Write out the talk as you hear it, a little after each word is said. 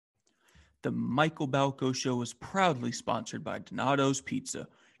The Michael Balco Show is proudly sponsored by Donato's Pizza.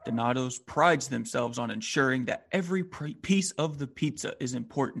 Donato's prides themselves on ensuring that every piece of the pizza is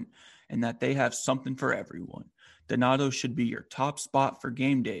important and that they have something for everyone. Donato's should be your top spot for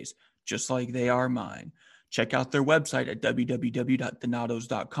game days, just like they are mine. Check out their website at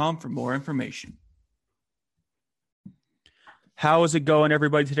www.donatos.com for more information. How is it going,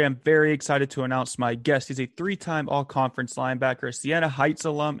 everybody? Today, I'm very excited to announce my guest. He's a three-time all-conference linebacker, a Siena Heights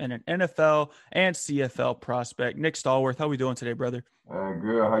alum, and an NFL and CFL prospect. Nick Stalworth, how are we doing today, brother?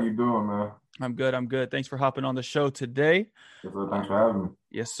 Good. How you doing, man? I'm good. Thanks for hopping on the show today. Yes, sir. Thanks for having me.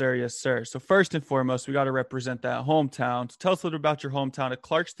 Yes, sir. So first and foremost, we got to represent that hometown. So tell us a little about your hometown of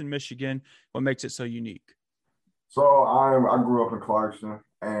Clarkston, Michigan. What makes it so unique? So I grew up in Clarkston,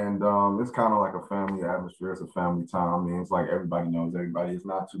 and it's kind of like a family atmosphere. It's a family town. I mean, it's like everybody knows everybody. It's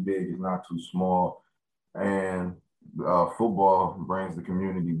not too big. It's not too small, and football brings the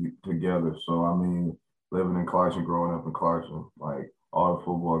community together. So I mean, living in Clarkston, growing up in Clarkston, like all the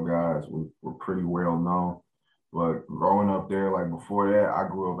football guys were pretty well known. But growing up there, like before that, I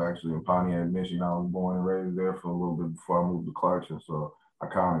grew up actually in Pontiac, Michigan. I was born and raised there for a little bit before I moved to Clarkston. So I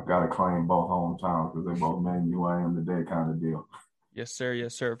kind of got to claim both hometowns because they both made me who I am today kind of deal. Yes,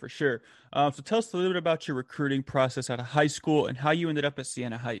 sir, for sure. So tell us a little bit about your recruiting process out of high school and how you ended up at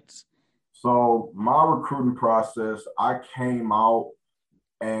Siena Heights. So my recruiting process, I came out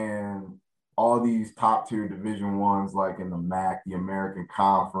and all these top tier Division Ones, like in the MAC, the American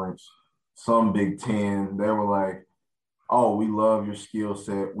Conference, some Big Ten, they were like, oh, we love your skill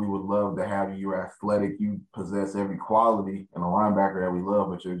set. We would love to have you. You're athletic. You possess every quality in a linebacker that we love,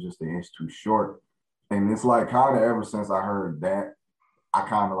 but you're just an inch too short. And it's like kind of ever since I heard that, I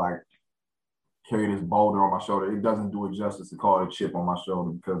kind of like carry this boulder on my shoulder. It doesn't do it justice to call it a chip on my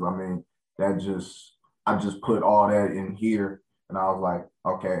shoulder because, I mean, I just put all that in here and I was like,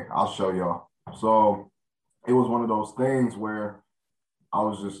 okay, I'll show y'all. So it was one of those things where I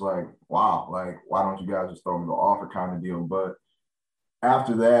was just like, wow, like, why don't you guys just throw me the offer kind of deal? But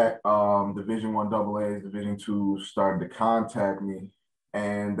after that, Division One AA's, Division Two started to contact me,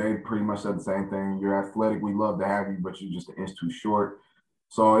 and they pretty much said the same thing. You're athletic, we love to have you, but you're just an inch too short.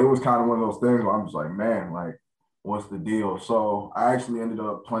 So it was kind of one of those things where I'm just like, man, like, what's the deal? So I actually ended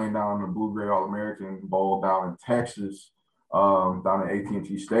up playing down in the Blue Gray All-American Bowl down in Texas, down at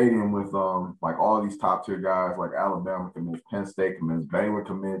AT&T Stadium with like all these top tier guys like Alabama commits, Penn State commits, Baylor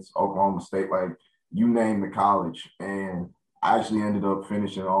commits, Oklahoma State, like you name the college. And I actually ended up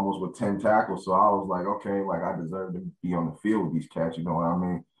finishing almost with 10 tackles. So I was like, okay, like I deserve to be on the field with these cats, you know what I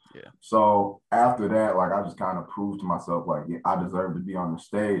mean? Yeah. So after that, like I just kind of proved to myself, like yeah, I deserve to be on the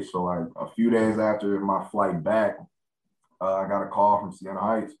stage. So like a few days after my flight back, I got a call from Siena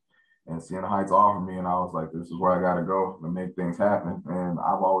Heights. And Siena Heights offered me, and I was like, this is where I got to go to make things happen. And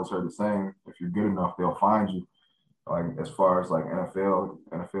I've always heard the saying, if you're good enough, they'll find you. Like as far as like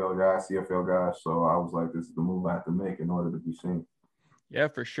NFL guys, CFL guys. So I was like, this is the move I have to make in order to be seen. Yeah,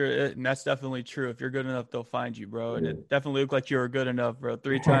 for sure. And that's definitely true. If you're good enough, they'll find you, bro. And it definitely looked like you were good enough, bro.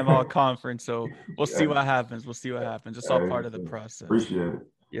 Three-time all conference. So we'll see what happens. It's all part of the process. Appreciate it.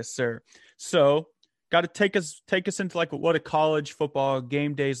 Yes, sir. So got to take us into like what a college football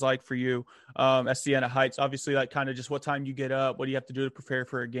game day is like for you at Siena Heights. Obviously, like kind of just what time you get up, what do you have to do to prepare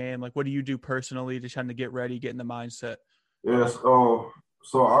for a game? Like what do you do personally to trying to get ready, get in the mindset? Yes.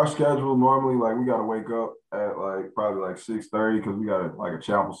 So our schedule normally, like we got to wake up at like probably like 6:30 because we got like a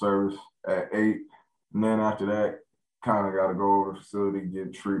chapel service at 8. And then after that, kind of got to go over the facility,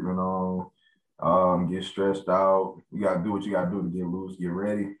 get treatment on, get stretched out. You got to do what you got to do to get loose, get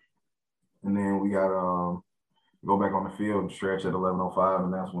ready. And then we got to go back on the field and stretch at 11:05.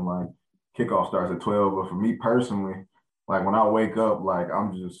 And that's when like kickoff starts at 12. But for me personally, like when I wake up, like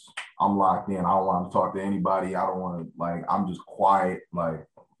I'm locked in. I don't want to talk to anybody. I don't want to like I'm just quiet, like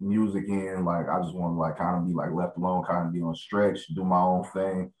music in, like I just want to like kind of be like left alone, kind of be on stretch, do my own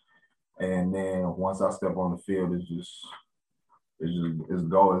thing. And then once I step on the field, it's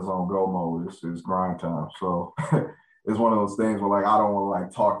on go mode. It's grind time. So it's one of those things where like I don't want to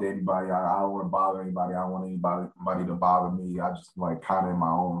like talk to anybody. I don't want to bother anybody. I don't want anybody to bother me. I just like kind of in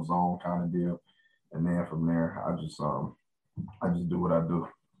my own zone kind of deal. And then from there, I just do what I do.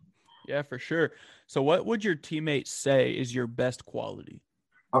 Yeah, for sure. So what would your teammates say is your best quality?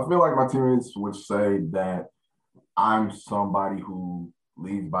 I feel like my teammates would say that I'm somebody who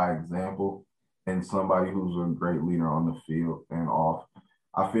leads by example and somebody who's a great leader on the field and off.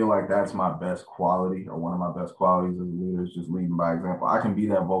 I feel like that's my best quality or one of my best qualities as a leader is just leading by example. I can be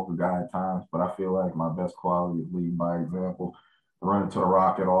that vocal guy at times, but I feel like my best quality is leading by example, running to the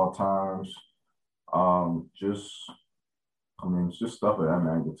rock at all times, just I mean, it's just stuff of that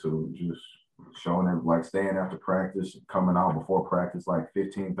magnitude. Just showing it, like staying after practice, coming out before practice, like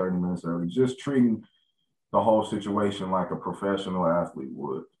 15, 30 minutes early, just treating the whole situation like a professional athlete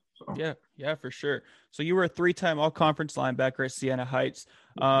would. So, Yeah, for sure. So you were a three-time all-conference linebacker at Siena Heights.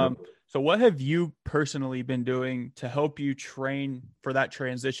 So what have you personally been doing to help you train for that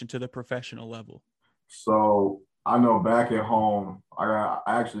transition to the professional level? so I know back at home,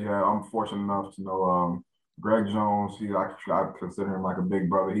 I'm fortunate enough to know Greg Jones. I consider him like a big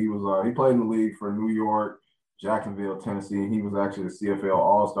brother. He played in the league for New York, Jacksonville, Tennessee, and he was actually a CFL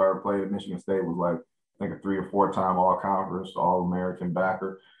All Star. Played at Michigan State. Was like I think a 3 or 4 time All Conference, All American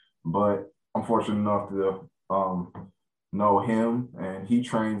backer. But I'm fortunate enough to know him, and he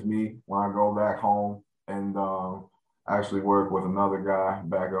trains me when I go back home, and actually work with another guy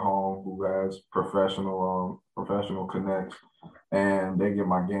back at home who has professional connects, and they get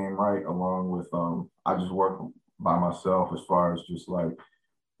my game right. Along with I just work by myself as far as just like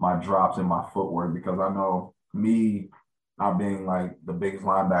my drops and my footwork, because I know me not being like the biggest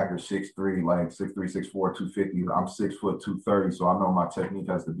linebacker, 6'3", like 6'3", 6'4", 250. I'm 6 foot 230, so I know my technique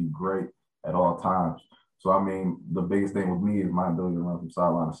has to be great at all times. So I mean, the biggest thing with me is my ability to run from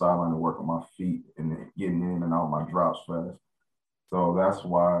sideline to sideline and work on my feet and getting in and out my drops fast. So that's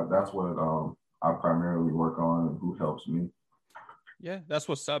what I primarily work on and who helps me. Yeah, that's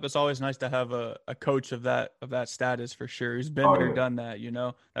what's up. It's always nice to have a coach of that status for sure. Who's been Oh there, yeah, done that, you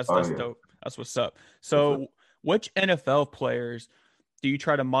know? oh That's yeah. dope. That's what's up. So which NFL players do you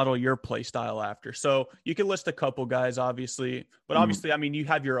try to model your play style after? So you can list a couple guys, obviously, but Mhm. obviously, I mean, you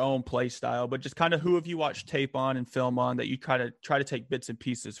have your own play style, but just kind of who have you watched tape on and film on that you try to take bits and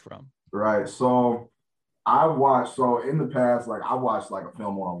pieces from? Right. So in the past, like I watched like a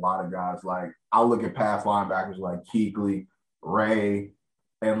film on a lot of guys. Like I look at past linebackers like Kuechly, Ray,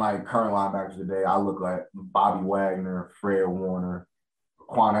 and like current linebackers today. I look at Bobby Wagner, Fred Warner,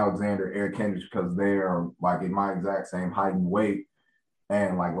 Quan Alexander, Eric Kendricks, because they are like in my exact same height and weight,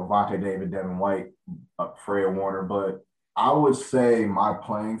 and like Levante David, Devin White, Fred Warner. But I would say my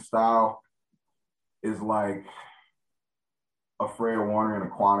playing style is like a Fred Warner and a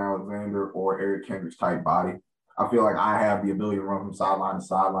Quan Alexander or Eric Kendricks type body. I feel like I have the ability to run from sideline to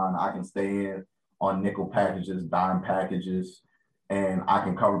sideline. I can stay in on nickel packages, dime packages, and I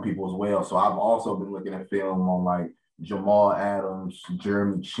can cover people as well. So I've also been looking at film on like Jamal Adams,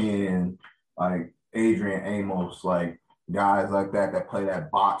 Jeremy Chin, like Adrian Amos, like guys like that play that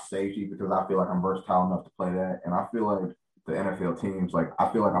box safety, because I feel like I'm versatile enough to play that. And I feel like the NFL teams, like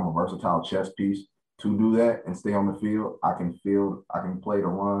I feel like I'm a versatile chess piece to do that and stay on the field. I can play the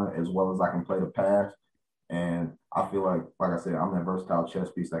run as well as I can play the pass. And I feel like I said, I'm that versatile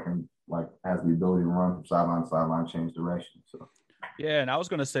chess piece that can like has the ability to run from sideline to sideline, change direction. So Yeah, and I was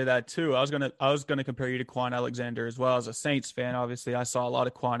gonna say that too. I was gonna compare you to Quan Alexander as well. As a Saints fan, obviously, I saw a lot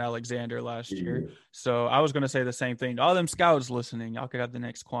of Quan Alexander last year. yeah. So I was gonna say the same thing. All them scouts listening, y'all could have the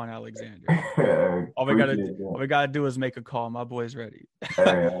next Quan Alexander. Appreciate All that. we gotta do is make a call. My boy's ready. Hey,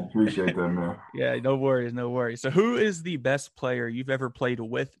 I appreciate that, man. Yeah, no worries, no worries. So who is the best player you've ever played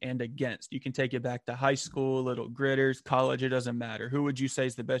with and against? You can take it back to high school, little gritters, college, it doesn't matter. Who would you say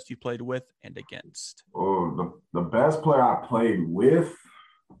is the best you played with and against? Oh, the best player I played with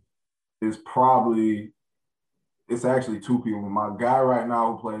is probably it's actually two people. My guy right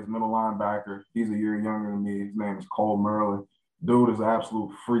now who plays middle linebacker, he's a year younger than me. His name is Cole Merlin. Dude is an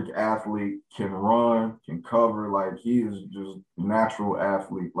absolute freak athlete, can run, can cover. Like he is just natural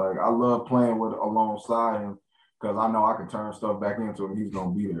athlete. Like I love playing with alongside him because I know I can turn stuff back into him. He's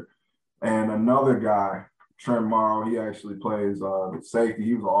gonna be there. And another guy, Trent Morrow, he actually plays safety.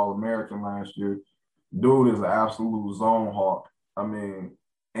 He was an All-American last year. Dude is an absolute zone hawk. I mean,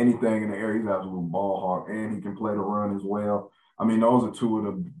 anything in the air, he's an absolute ball hawk, and he can play the run as well. I mean, those are two of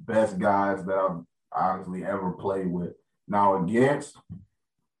the best guys that I've honestly ever played with. Now, I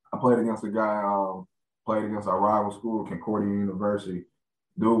played against a guy, played against our rival school, Concordia University.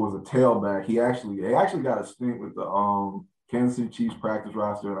 Dude was a tailback. They actually got a stint with the Kansas City Chiefs practice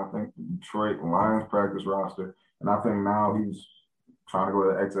roster, and I think the Detroit Lions practice roster. And I think now he's trying to go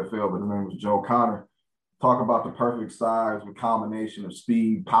to the XFL, but his name was Joe Connor. Talk about the perfect size with combination of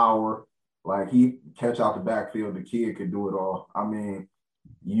speed, power. Like he catch out the backfield, the kid could do it all. I mean,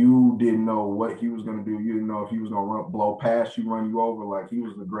 you didn't know what he was going to do. You didn't know if he was going to blow past you, run you over. Like he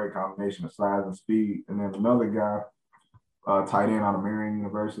was a great combination of size and speed. And then another guy, tight end out of Marion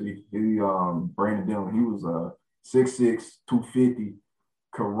University, Brandon Dillon. He was 6'6", 250,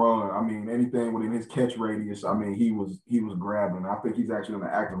 could run. I mean, anything within his catch radius. I mean, he was grabbing. I think he's actually on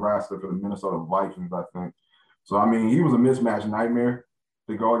the active roster for the Minnesota Vikings, I think. So I mean, he was a mismatch nightmare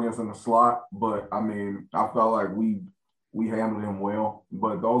to go against in the slot. But I mean, I felt like we handled him well.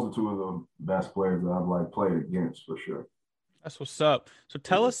 But those are two of the best players that I've like played against for sure. That's what's up. So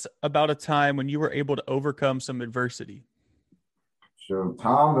tell us about a time when you were able to overcome some adversity. Sure.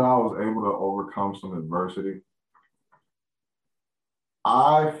 Time that I was able to overcome some adversity.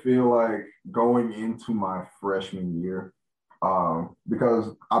 I feel like going into my freshman year,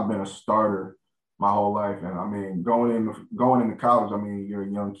 because I've been a starter my whole life, and I mean going into college, I mean you're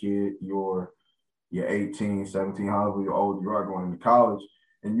a young kid, you're 18, 17, however old you are going into college,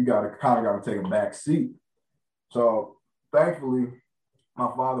 and you got to kind of got to take a back seat. So thankfully,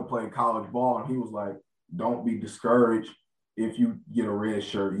 my father played college ball, and he was like, "Don't be discouraged if you get a red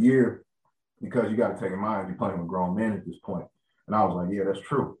shirt year, because you got to take in mind you're playing with grown men at this point." And I was like, "Yeah, that's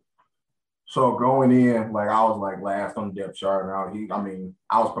true." So going in, like I was like last on the depth chart, and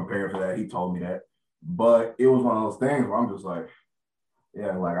I was prepared for that. He told me that, but it was one of those things where I'm just like,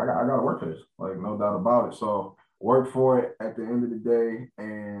 yeah, like I got to work for this, like no doubt about it. So work for it at the end of the day,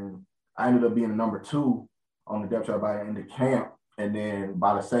 and I ended up being number two on the depth chart by the end of camp, and then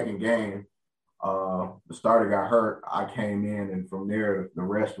by the second game, the starter got hurt. I came in, and from there, the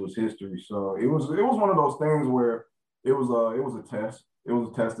rest was history. So it was one of those things where it was a test. It was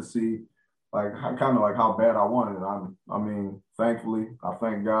a test to see like kind of like how bad I wanted it. I mean, thankfully, I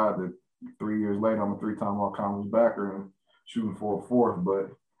thank God that 3 years later, I'm a three-time all-conference backer and shooting for a fourth. But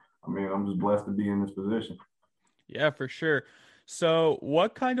I mean, I'm just blessed to be in this position. Yeah, for sure. So,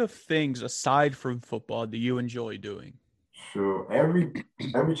 what kind of things aside from football do you enjoy doing? Sure. Every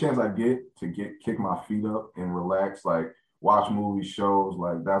chance I get to get kick my feet up and relax, like watch movies, shows,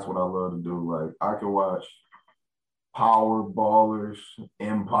 like that's what I love to do. Like I can watch Power Ballers,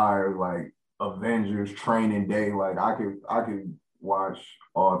 Empire, like Avengers, Training Day. Like I could watch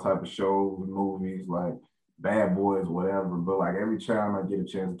all type of shows, movies, like Bad Boys, whatever. But like every time I get a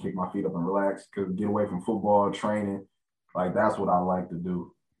chance to kick my feet up and relax, cause get away from football training, like that's what I like to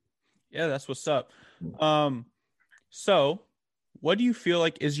do. Yeah, that's what's up. Um, so what do you feel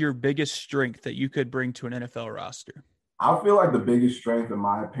like is your biggest strength that you could bring to an NFL roster? I feel like the biggest strength, in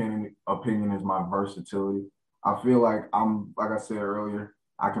my opinion, is my versatility. I feel like like I said earlier,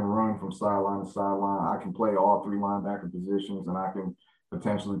 I can run from sideline to sideline. I can play all three linebacker positions, and I can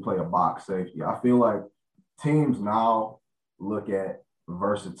potentially play a box safety. I feel like teams now look at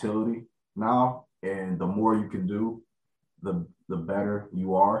versatility now, and the more you can do, the better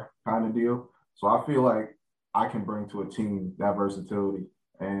you are, kind of deal. So I feel like I can bring to a team that versatility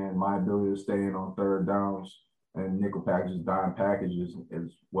and my ability to stay in on third downs and nickel packages, dime packages, as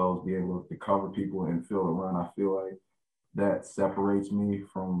well as be able to cover people and fill the run. I feel like that separates me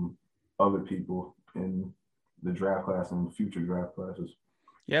from other people in the draft class and future draft classes.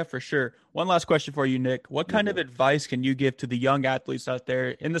 Yeah, for sure. One last question for you, Nick. What kind of Yeah. advice can you give to the young athletes out there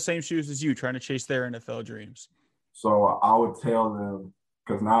in the same shoes as you trying to chase their NFL dreams? So I would tell them,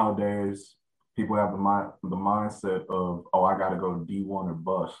 because nowadays people have the mindset of, oh, I got to go to D1 or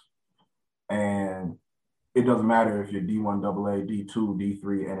bust, and it doesn't matter if you're D1 AA, D2,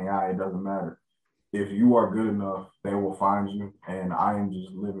 D3, NAI. It doesn't matter. If you are good enough, they will find you. And I am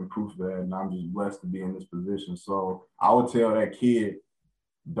just living proof of that. And I'm just blessed to be in this position. So I would tell that kid,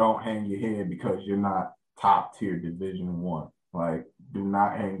 don't hang your head because you're not top tier Division 1. Like, do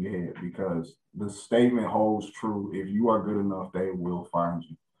not hang your head, because the statement holds true. If you are good enough, they will find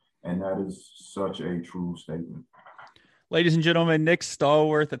you. And that is such a true statement. Ladies and gentlemen, Nick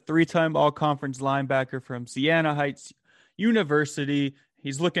Stalworth, a three-time all-conference linebacker from Siena Heights University.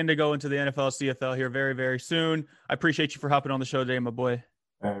 He's looking to go into the NFL CFL here very, very soon. I appreciate you for hopping on the show today, my boy.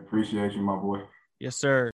 I appreciate you, my boy. Yes, sir.